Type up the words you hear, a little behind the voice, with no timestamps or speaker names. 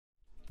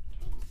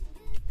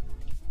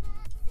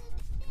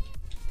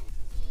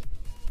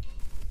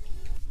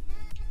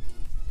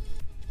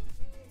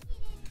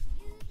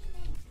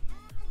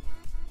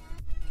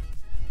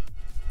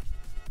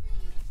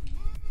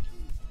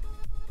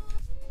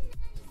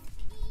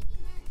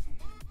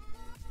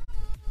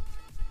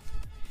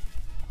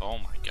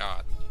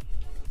god.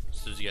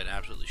 This dude's getting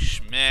absolutely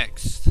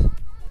schmixed.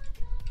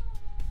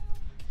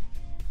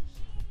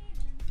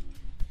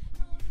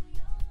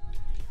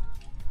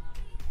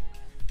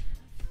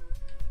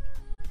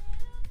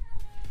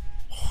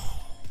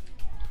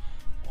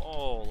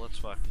 Oh, let's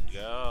fucking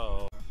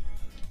go.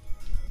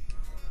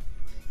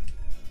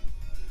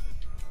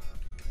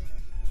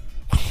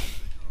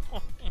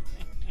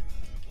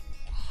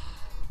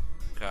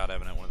 God, I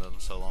haven't had one of those in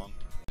so long.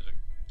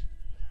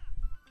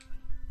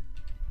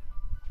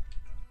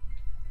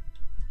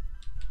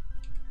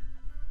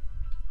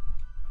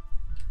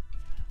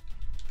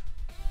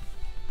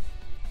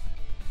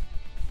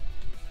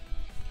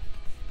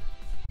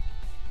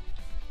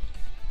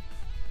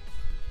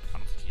 I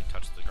don't think he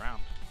touched the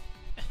ground.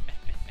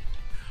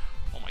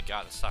 Oh my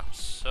god, this stock was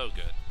so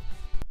good.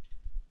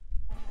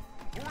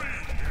 3, 2,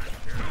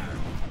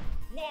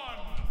 1,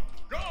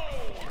 go!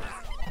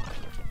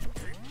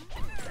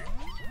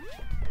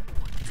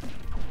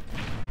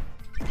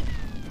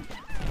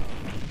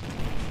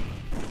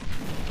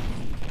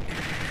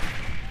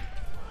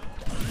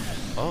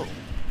 Oh.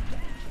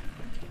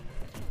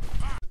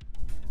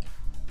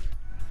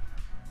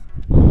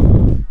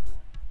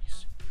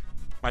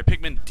 My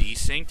Pigman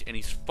desynced and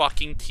he's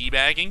fucking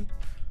teabagging?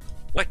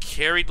 What a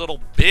carried little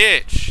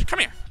bitch. Come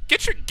here.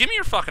 Give me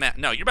your fucking ass.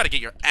 No, you're about to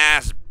get your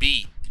ass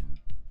beat.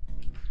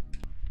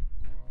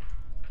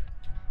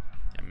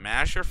 Yeah,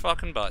 mash your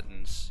fucking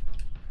buttons.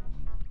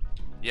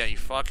 Yeah, you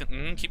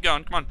fucking, keep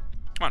going. Come on.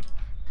 Come on.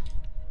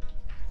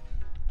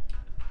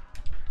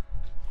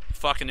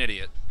 Fucking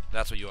idiot.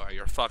 That's what you are.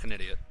 You're a fucking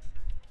idiot.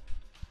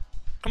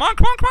 Come on,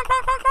 come on, come on, come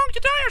on, come on, come on.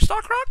 Get down here,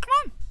 Stock Rock. Come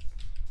on.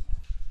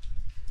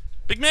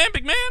 Big man,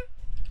 big man.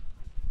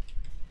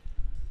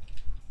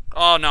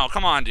 Oh, no.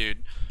 Come on, dude.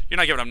 You're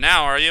not giving up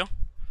now, are you?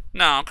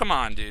 No, come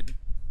on, dude.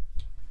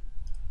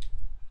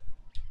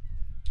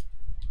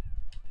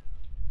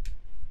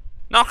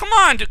 No, come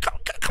on, dude. Come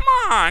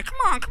on. Come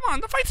on, come on.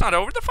 The fight's not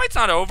over. The fight's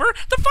not over.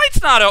 The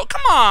fight's not over.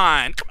 Come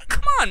on.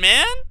 Come on,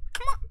 man.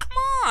 Come on. Come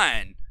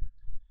on.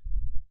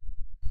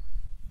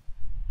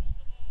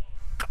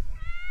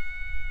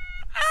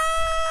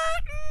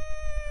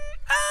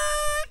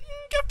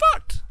 Get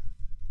fucked.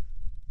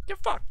 Get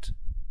fucked.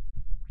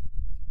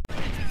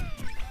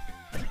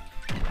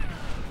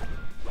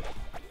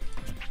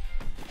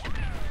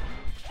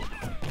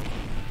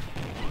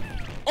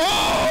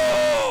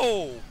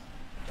 Oh!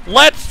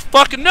 Let's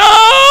fucking no!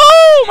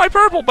 My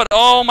purple, but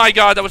oh my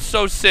god, that was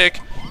so sick.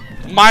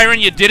 Myran,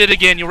 you did it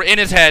again. You were in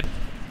his head.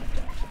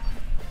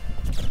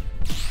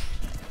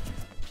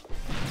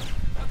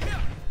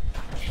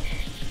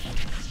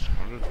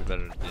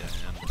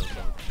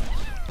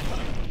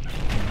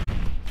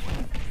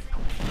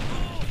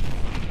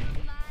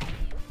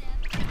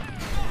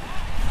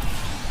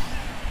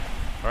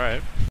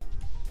 Alright.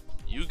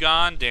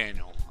 Ugan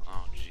Daniel.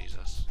 Oh,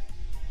 Jesus.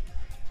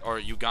 Or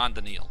Ugan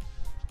Daniel.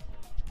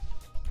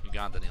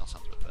 Ugan Daniel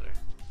sounds a bit better.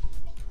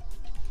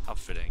 How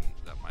fitting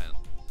that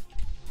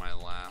my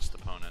last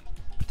opponent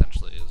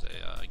potentially is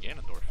a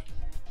Ganondorf.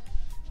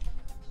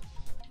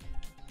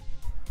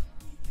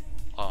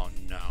 Oh,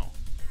 no.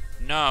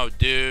 No,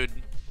 dude.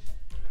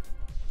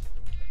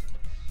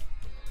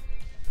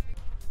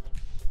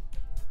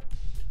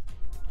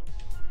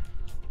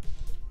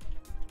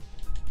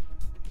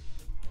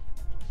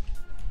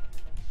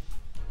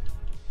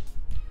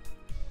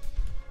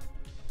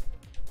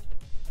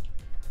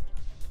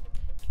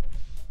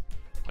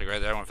 Like right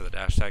there, I went for the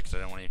dash tag because I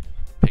didn't want any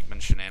Pigman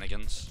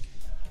shenanigans.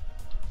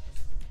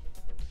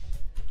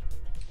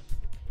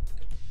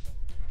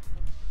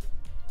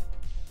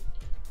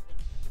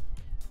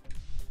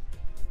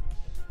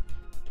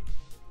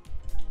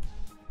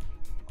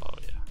 Oh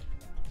yeah.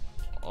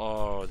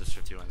 Oh, this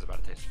 51's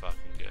about to taste fucking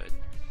good.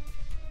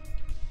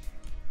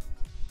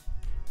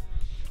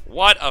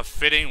 What a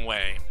fitting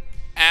way.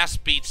 Ass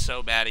beat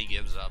so bad he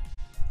gives up.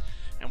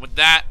 And with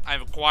that,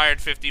 I've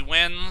acquired 50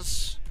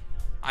 wins.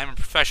 I'm a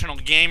professional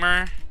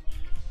gamer.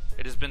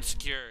 It has been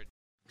secured.